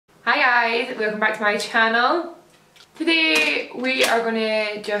guys, welcome back to my channel. Today we are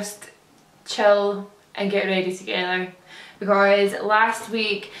gonna just chill and get ready together because last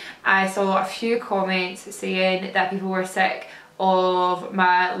week I saw a few comments saying that people were sick of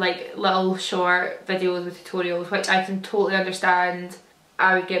my like little short videos with tutorials, which I can totally understand.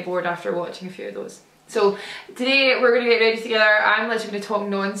 I would get bored after watching a few of those. So today we're going to get ready together. I'm literally going to talk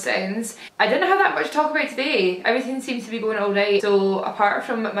nonsense. I didn't have that much to talk about today. Everything seems to be going alright. So apart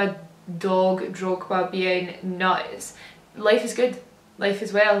from my dog Drogba being nuts, life is good. Life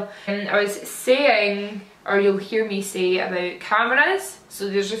is well. And I was saying, or you'll hear me say, about cameras. So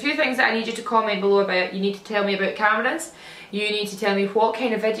there's a few things that I need you to comment below about. You need to tell me about cameras. You need to tell me what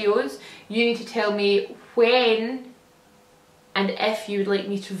kind of videos. You need to tell me when and if you would like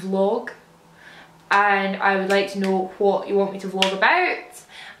me to vlog. And I would like to know what you want me to vlog about,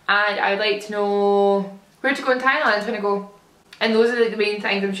 and I would like to know where to go in Thailand when I go. And those are the main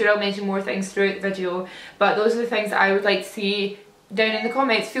things. I'm sure I'll mention more things throughout the video, but those are the things that I would like to see down in the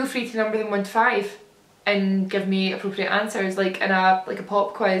comments. Feel free to number them 1 to 5 and give me appropriate answers, like in a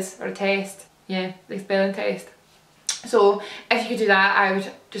pop quiz or a test. Yeah, like spelling test. So if you could do that, I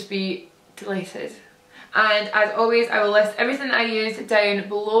would just be delighted. And as always, I will list everything I use down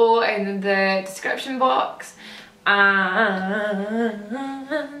below in the description box. And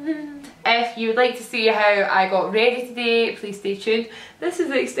if you would like to see how I got ready today, please stay tuned. This is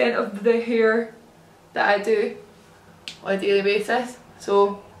the extent of the hair that I do on a daily basis,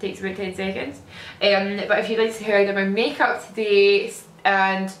 so it takes about 10 seconds. But if you'd like to see how I did my makeup today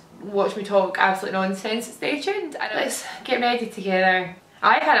and watch me talk absolute nonsense, stay tuned and let's get ready together.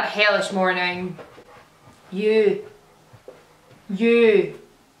 I've had a hellish morning. You.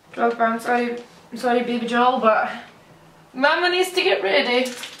 Drogba, I'm sorry baby doll, but Mama needs to get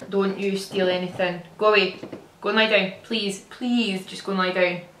ready. Don't you steal anything. Go away. Go and lie down. Please, please just go and lie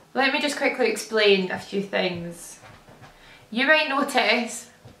down. Let me just quickly explain a few things. You might notice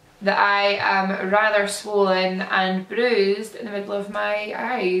that I am rather swollen and bruised in the middle of my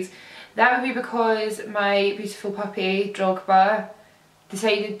eyes. That would be because my beautiful puppy, Drogba,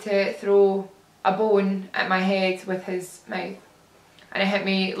 decided to throw a bone at my head with his mouth, and it hit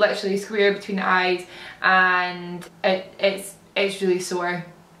me literally square between the eyes, and it's really sore.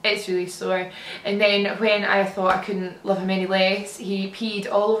 It's really sore. And then when I thought I couldn't love him any less, he peed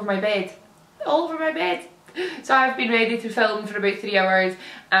all over my bed. All over my bed. So I've been ready to film for about 3 hours,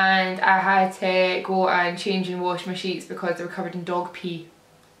 and I had to go and change and wash my sheets because they were covered in dog pee,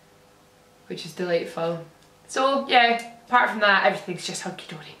 which is delightful. So yeah, apart from that, everything's just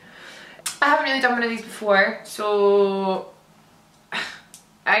hunky-dory. I haven't really done one of these before, so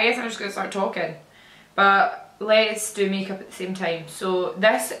I guess I'm just going to start talking. But let's do makeup at the same time. So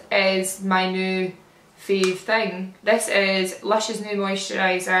this is my new fave thing. This is Lush's new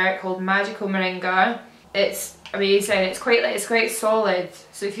moisturiser called Magical Moringa. It's amazing. It's quite solid,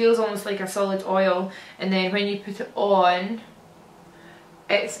 so it feels almost like a solid oil. And then when you put it on,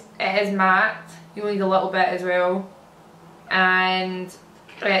 it is matte. You need a little bit as well, and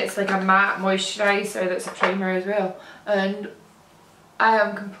it's like a matte moisturiser that's a primer as well, and I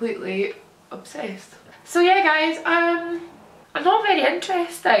am completely obsessed. So yeah guys, I'm not very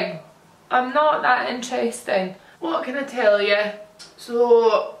interesting. I'm not that interesting. What can I tell you?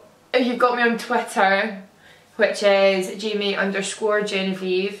 So if you've got me on Twitter, which is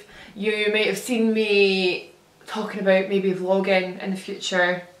Jamie_Genevieve, you might have seen me talking about maybe vlogging in the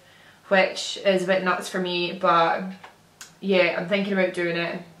future, which is a bit nuts for me, but yeah, I'm thinking about doing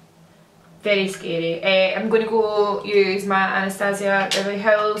it. Very scary. I'm going to go use my Anastasia Beverly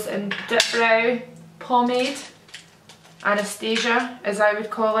Hills and DipBrow pomade. Anastasia, as I would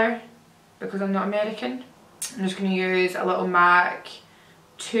call her, because I'm not American. I'm just going to use a little MAC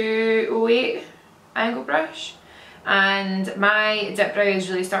 208 angle brush. And my DipBrow has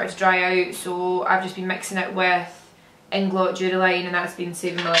really started to dry out, so I've just been mixing it with Inglot Duraline, and that's been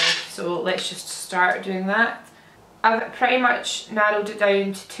saving my life. So let's just start doing that. I've pretty much narrowed it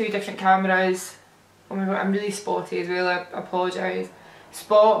down to 2 different cameras. Oh my god, I'm really spotty as well, I apologise.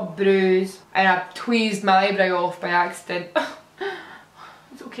 Spot, bruise, and I've tweezed my eyebrow off by accident.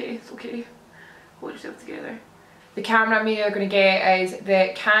 It's okay, it's okay. Hold yourself together. The camera I'm either going to get is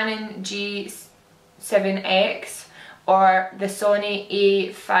the Canon G7X or the Sony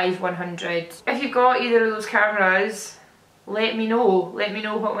A5100. If you've got either of those cameras, let me know. Let me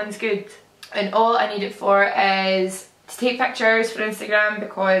know what one's good. And all I need it for is to take pictures for Instagram,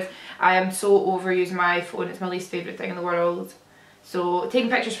 because I am so over using my iPhone. It's my least favourite thing in the world. So taking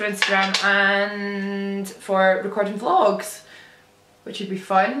pictures for Instagram and for recording vlogs, which would be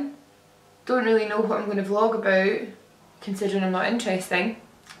fun. Don't really know what I'm going to vlog about, considering I'm not interesting.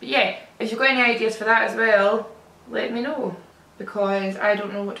 But yeah, if you've got any ideas for that as well, let me know, because I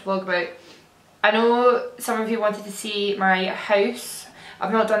don't know what to vlog about. I know some of you wanted to see my house.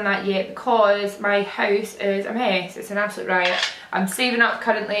 I've not done that yet because my house is a mess. It's an absolute riot. I'm saving up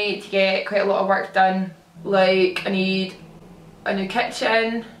currently to get quite a lot of work done. Like, I need a new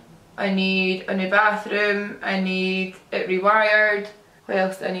kitchen, I need a new bathroom, I need it rewired. What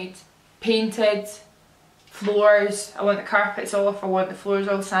else do I need? Painted. Floors. I want the carpets off, I want the floors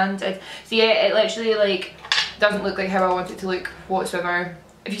all sanded. So yeah, it literally like doesn't look like how I want it to look whatsoever.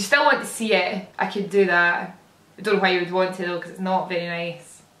 If you still want to see it, I could do that. I don't know why you would want to though, because it's not very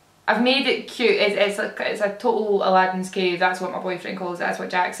nice. I've made it cute. It's a total Aladdin's cave. That's what my boyfriend calls it. That's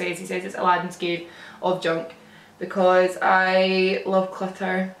what Jack says. He says it's Aladdin's cave of junk, because I love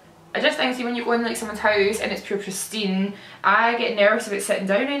clutter. I just think, see, when you go in like someone's house and it's pure pristine, I get nervous about sitting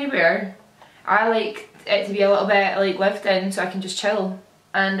down anywhere. I like it to be a little bit like lived in, so I can just chill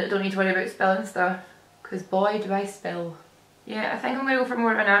and I don't need to worry about spilling stuff, because boy do I spill. Yeah, I think I'm going to go for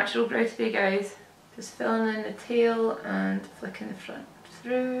more of a natural brow today, guys. Just filling in the tail and flicking the front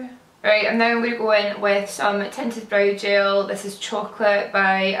through. Right, and now I'm going to go in with some tinted brow gel. This is Chocolate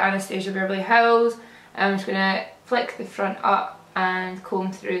by Anastasia Beverly. I'm just going to flick the front up and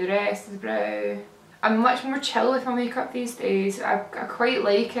comb through the rest of the brow. I'm much more chill with my makeup these days. I quite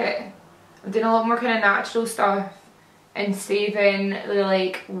like it. I'm doing a lot more kind of natural stuff and saving the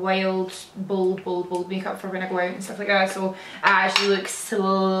like wild, bold makeup for when I go out and stuff like that. So I actually look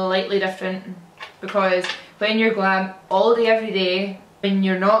slightly different, because when you're glam all day every day, when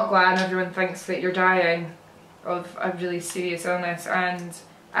you're not glam, everyone thinks that you're dying of a really serious illness, and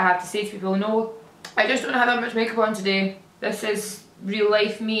I have to say to people, no, I just don't have that much makeup on today. This is real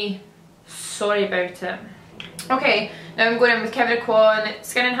life me. Sorry about it. Okay, now I'm going in with Kevyn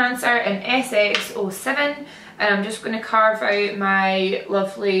Skin Enhancer in SXO7, and I'm just going to carve out my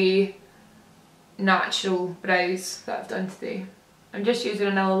lovely natural brows that I've done today. I'm just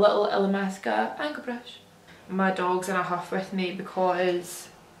using a little Illamasqua angle brush. My dog's in a huff with me because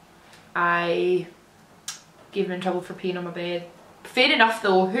I gave him in trouble for peeing on my bed. Fair enough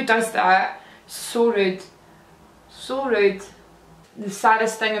though, who does that? So rude. So rude. The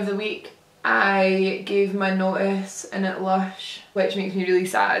saddest thing of the week, I gave my notice in at Lush, which makes me really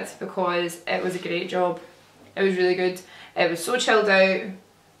sad because it was a great job. It was really good. It was so chilled out.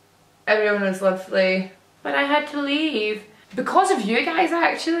 Everyone was lovely. But I had to leave. Because of you guys,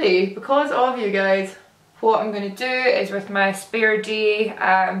 actually. Because of you guys. What I'm going to do is, with my spare day,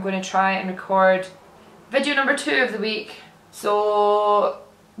 I'm going to try and record video number 2 of the week. So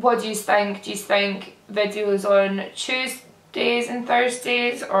what do you think? Do you think videos on Tuesdays and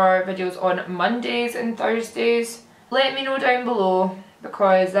Thursdays or videos on Mondays and Thursdays? Let me know down below,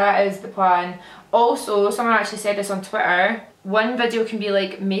 because that is the plan. Also, someone actually said this on Twitter, one video can be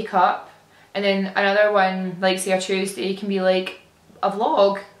like makeup, and then another one, like say a Tuesday, can be like a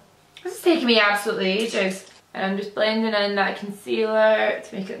vlog. This is taking me absolutely ages. And I'm just blending in that concealer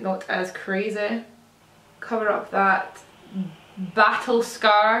to make it not as crazy. Cover up that battle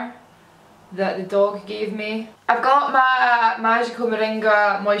scar that the dog gave me. I've got my Magical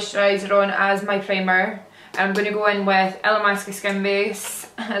Moringa moisturiser on as my primer. And I'm going to go in with Illamasqua SkinBase,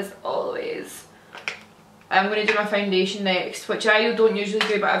 as always. I'm going to do my foundation next, which I don't usually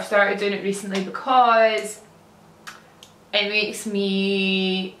do, but I've started doing it recently because it makes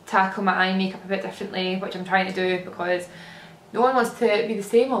me tackle my eye makeup a bit differently, which I'm trying to do because no one wants to be the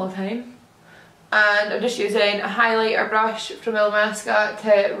same all the time. And I'm just using a highlighter brush from Illamasqua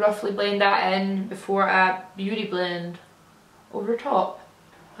to roughly blend that in before I beauty blend over top.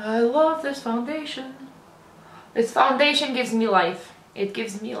 I love this foundation. This foundation gives me life. It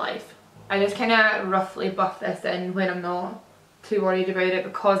gives me life. I just kind of roughly buff this in when I'm not too worried about it,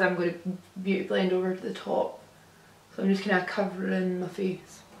 because I'm going to beauty blend over to the top. So I'm just kind of covering my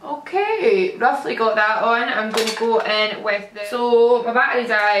face. Okay, roughly got that on. I'm going to go in with this. So my battery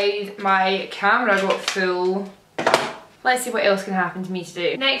died, my camera got full. Let's see what else can happen to me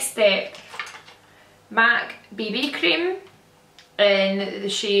today. Next step, MAC BB cream in the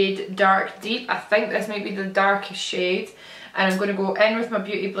shade Dark Deep. I think this might be the darkest shade. And I'm going to go in with my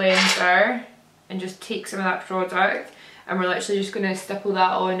beauty blender and just take some of that product. And we're literally just going to stipple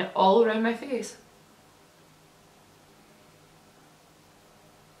that on all around my face.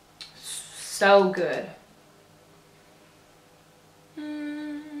 So good.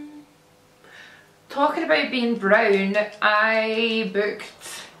 Talking about being brown, I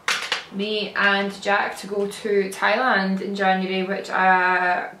booked me and Jack to go to Thailand in January, which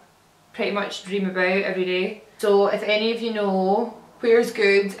I pretty much dream about every day. So if any of you know where's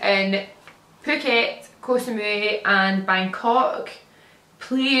good in Phuket, Koh Samui and Bangkok,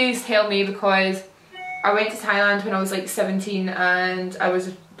 Please tell me, because I went to Thailand when I was like 17 and I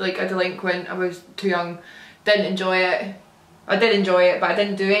was like a delinquent. I was too young, didn't enjoy it. I did enjoy it, but I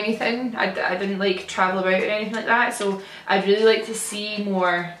didn't do anything. I didn't like travel about or anything like that, so I'd really like to see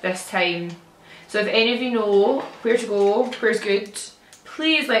more this time. So if any of you know where to go, where's good,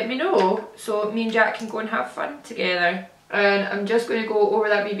 please let me know so me and Jack can go and have fun together. And I'm just going to go over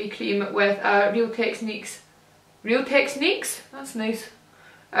that BB cream with a Real Techniques, that's nice,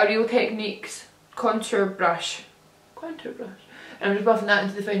 a Real Techniques contour brush. And I'm just buffing that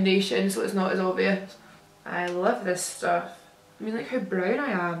into the foundation so it's not as obvious. I love this stuff. I mean, like how brown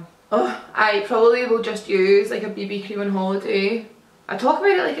I am. Oh, I probably will just use like a BB cream on holiday. I talk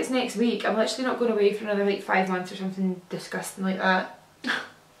about it like it's next week. I'm literally not going away for another like 5 months or something disgusting like that.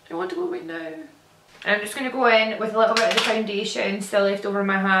 I want to go away now. And I'm just going to go in with a little bit of the foundation still left over in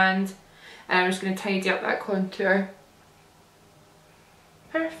my hand. And I'm just going to tidy up that contour.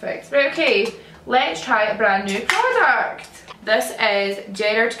 Perfect. Right, okay. Let's try a brand new product. This is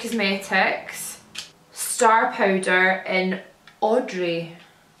Gerard Cosmetics Star Powder in Audrey,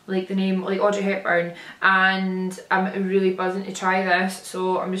 like the name, like Audrey Hepburn, and I'm really buzzing to try this.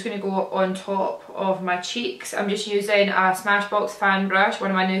 So I'm just going to go on top of my cheeks. I'm just using a Smashbox fan brush, one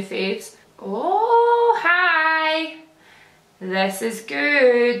of my new faves. Oh, hi! This is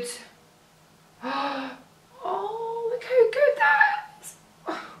good. Oh, look how good that is.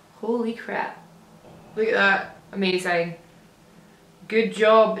 Oh, holy crap. Look at that. Amazing. Good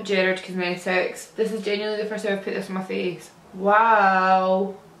job, Gerard Cosmetics. This is genuinely the first time I've put this on my face.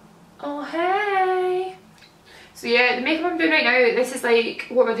 Wow. Oh, hey. So yeah, the makeup I'm doing right now, this is like,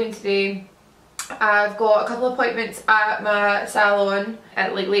 what am I doing today? I've got a couple of appointments at my salon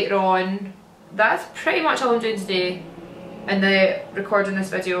at like later on. That's pretty much all I'm doing today. And then recording this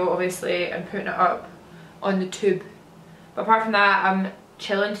video, obviously, and putting it up on the tube. But apart from that, I'm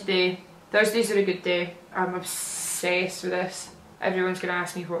chilling today. Thursdays are a good day. I'm obsessed with this. Everyone's gonna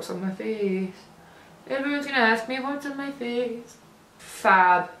ask me what's on my face. Everyone's gonna ask me what's on my face.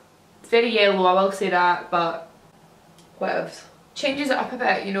 Fab. It's very yellow, I will say that, but whatevs. Changes it up a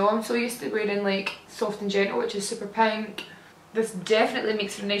bit, you know. I'm so used to wearing like Soft and Gentle, which is super pink. This definitely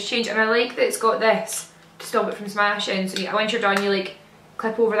makes for a nice change, and I like that it's got this to stop it from smashing. So once you're done, you like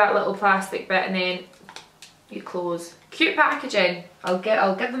clip over that little plastic bit and then you close. Cute packaging. I'll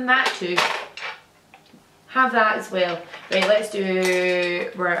give them that too. Have that as well. Right, let's do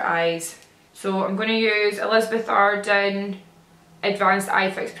our eyes. So I'm going to use Elizabeth Arden Advanced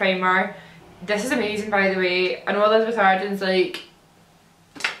Eye Fix Primer. This is amazing, by the way. I know Elizabeth Arden's like,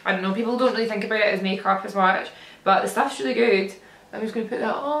 I don't know, people don't really think about it as makeup as much, but the stuff's really good. I'm just going to put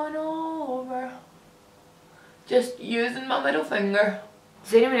that on all over. Just using my middle finger.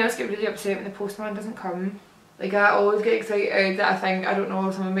 Does anyone else get really upset when the postman doesn't come? Like, I always get excited that I think, I don't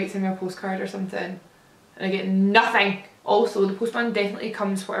know, someone might send me a postcard or something, and I get nothing. Also, the postman definitely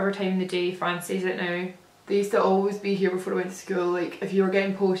comes whatever time of the day fancies it now. They used to always be here before I went to school. Like, if you were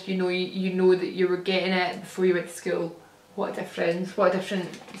getting post, you know that you were getting it before you went to school. What a difference. What a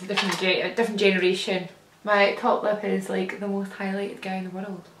different generation. My top lip is like the most highlighted guy in the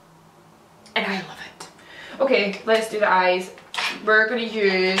world. And I love it. Okay, let's do the eyes. We're going to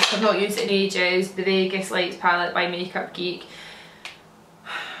use, I've not used it in ages, the Vegas Lights palette by Makeup Geek.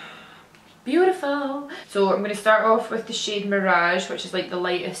 Beautiful. So I'm going to start off with the shade Mirage, which is like the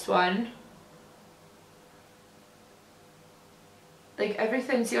lightest one. Like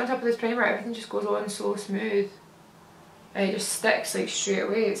everything, see on top of this primer, everything just goes on so smooth. And it just sticks like straight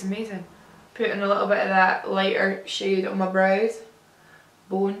away, it's amazing. Putting a little bit of that lighter shade on my brows.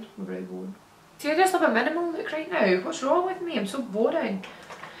 My brow bone. See, I just have a minimal look right now. What's wrong with me? I'm so boring.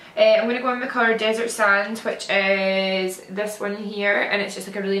 I'm going to go in the colour Desert Sand, which is this one here, and it's just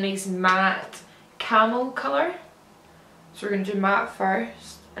like a really nice matte camel colour. So we're going to do matte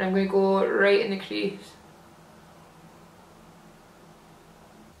first, and I'm going to go right in the crease.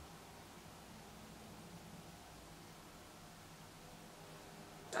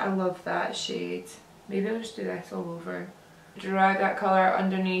 I love that shade. Maybe I'll just do this all over. Drag that colour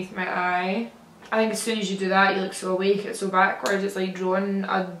underneath my eye. I think as soon as you do that, you look so awake, it's so backwards, it's like drawing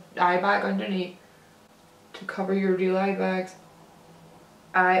an eye bag underneath to cover your real eye bags.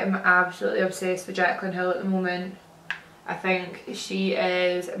 I am absolutely obsessed with Jaclyn Hill at the moment. I think she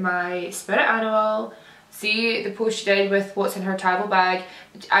is my spirit animal. See the post she did with what's in her travel bag?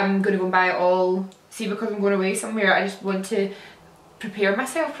 I'm going to go and buy it all. See, because I'm going away somewhere, I just want to prepare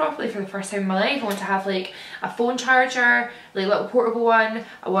myself properly for the first time in my life. I want to have like a phone charger, like a little portable one.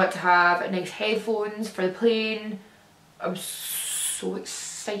 I want to have nice headphones for the plane. I'm so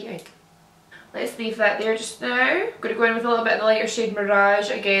excited. Let's leave that there just now. I'm going to go in with a little bit of the lighter shade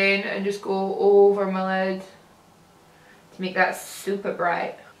Mirage again and just go over my lid to make that super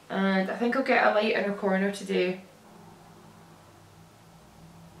bright. And I think I'll get a light inner corner today.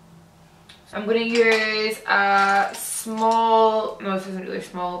 So I'm going to use a small, no this isn't really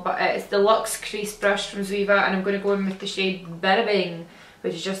small, but it's the Luxe Crease brush from Zoeva, and I'm going to go in with the shade Beverly,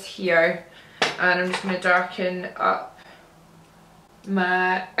 which is just here. And I'm just going to darken up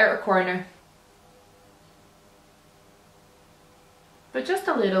my outer corner. But just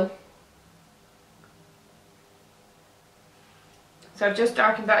a little. So I've just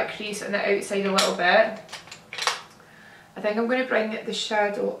darkened that crease on the outside a little bit. I think I'm going to bring the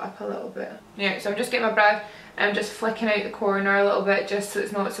shadow up a little bit. Yeah, so I'm just getting my brush and I'm just flicking out the corner a little bit just so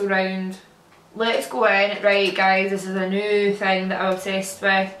it's not so round. Let's go in. Right guys, this is a new thing that I'm obsessed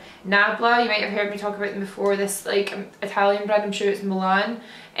with. Nabla, you might have heard me talk about them before. This like Italian brand, I'm sure it's Milan.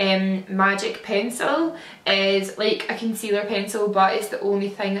 Magic pencil is like a concealer pencil, but it's the only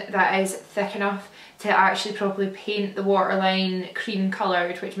thing that is thick enough to actually properly paint the waterline cream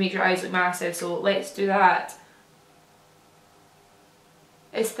coloured, which makes your eyes look massive. So let's do that.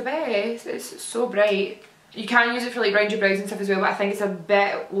 It's the best. It's so bright. You can use it for like round your brows and stuff as well, but I think it's a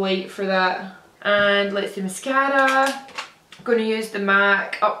bit light for that. And let's do mascara. I'm going to use the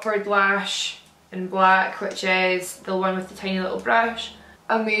MAC Upward Lash in black, which is the one with the tiny little brush.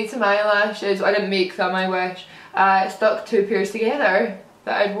 I made some eyelashes. I didn't make them, I wish. I stuck 2 pairs together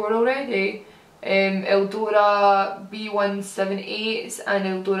that I'd worn already. Eldora B178s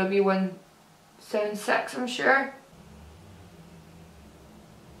and Eldora B176, I'm sure.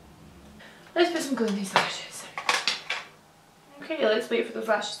 Let's put some glue in these lashes. Okay, let's wait for those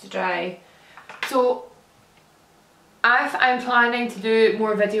lashes to dry. So, if I'm planning to do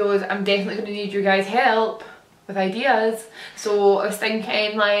more videos, I'm definitely going to need your guys' help with ideas. So I was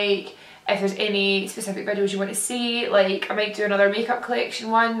thinking like if there's any specific videos you want to see, like I might do another makeup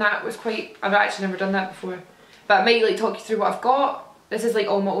collection one. That was quite, I've actually never done that before, but I might like talk you through what I've got. This is like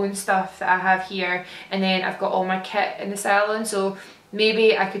all my own stuff that I have here, and then I've got all my kit in the salon, so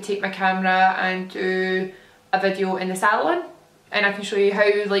maybe I could take my camera and do a video in the salon and I can show you how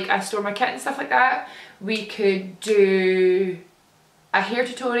like I store my kit and stuff like that. We could do a hair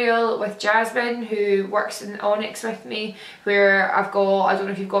tutorial with Jasmine, who works in Onyx with me, where I've got, I don't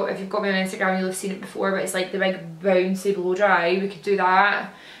know if you've got me on Instagram, you'll have seen it before, but it's like the big bouncy blow dry. We could do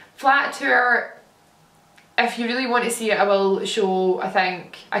that. Flat tour, if you really want to see it, I will show. I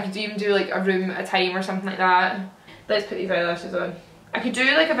think I could even do like a room at a time or something like that. Let's put these eyelashes on. I could do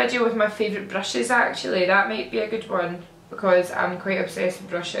like a video with my favourite brushes actually, that might be a good one, because I'm quite obsessed with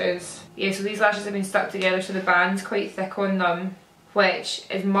brushes. Yeah, so these lashes have been stuck together so the band's quite thick on them, which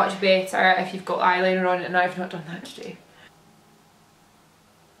is much better if you've got eyeliner on it, and I've not done that today.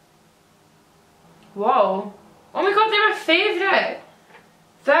 Whoa. Oh my god, they're my favourite!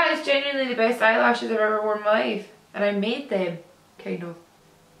 That is genuinely the best eyelashes I've ever worn in my life. And I made them, kind of.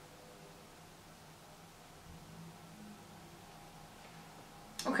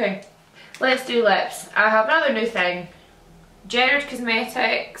 Okay, let's do lips. I have another new thing. Gerard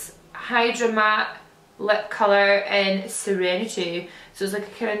Cosmetics Hydra Matte lip colour in Serenity. So it's like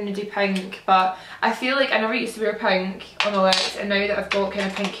a kind of nudie pink, but I feel like I never used to wear pink on my lips, and now that I've got kind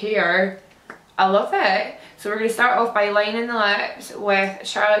of pink hair, I love it. So we're going to start off by lining the lips with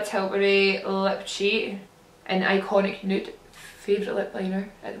Charlotte Tilbury Lip Cheat, an iconic nude favourite lip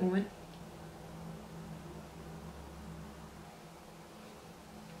liner at the moment.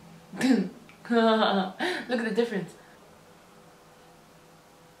 Look at the difference.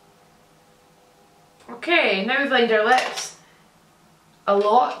 Okay, now we've lined our lips a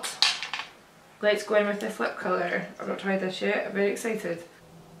lot. Let's go in with this lip colour. I've not tried this yet, I'm very excited.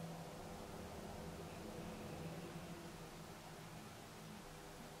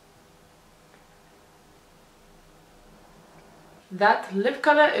 That lip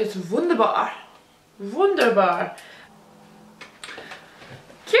colour is wunderbar. Wunderbar.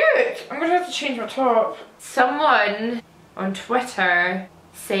 Cute! I'm gonna have to change my top. Someone on Twitter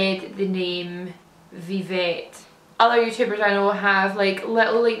said the name Vivette. Other YouTubers I know have like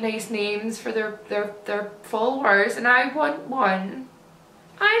little like nice names for their followers, and I want one.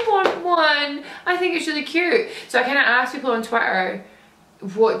 I want one. I think it's really cute. So I kind of asked people on Twitter,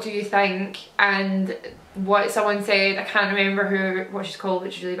 what do you think? And what someone said, I can't remember what she's called,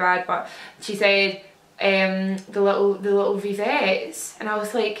 which is really bad, but she said the little Vivettes, and I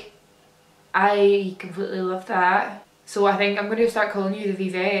was like, I completely love that. So I think I'm going to start calling you the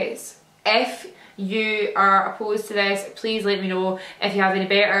Vivettes. If you are opposed to this, please let me know. If you have any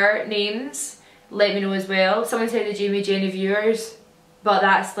better names, let me know as well. Someone said the Jamie Genevieve, but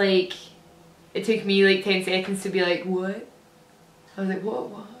that's like it took me like 10 seconds to be like, what? I was like,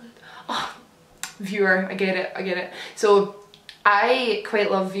 what? Oh, viewer, I get it. So I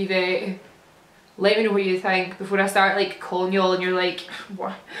quite love Vivette. Let me know what you think before I start like calling you all and you're like,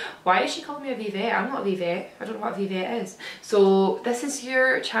 why is she calling me a Vivette? I'm not a Vivette. I don't know what a Vivette is. So this is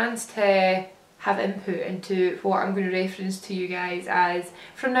your chance to have input into what I'm going to reference to you guys as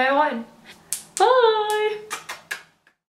from now on. Bye!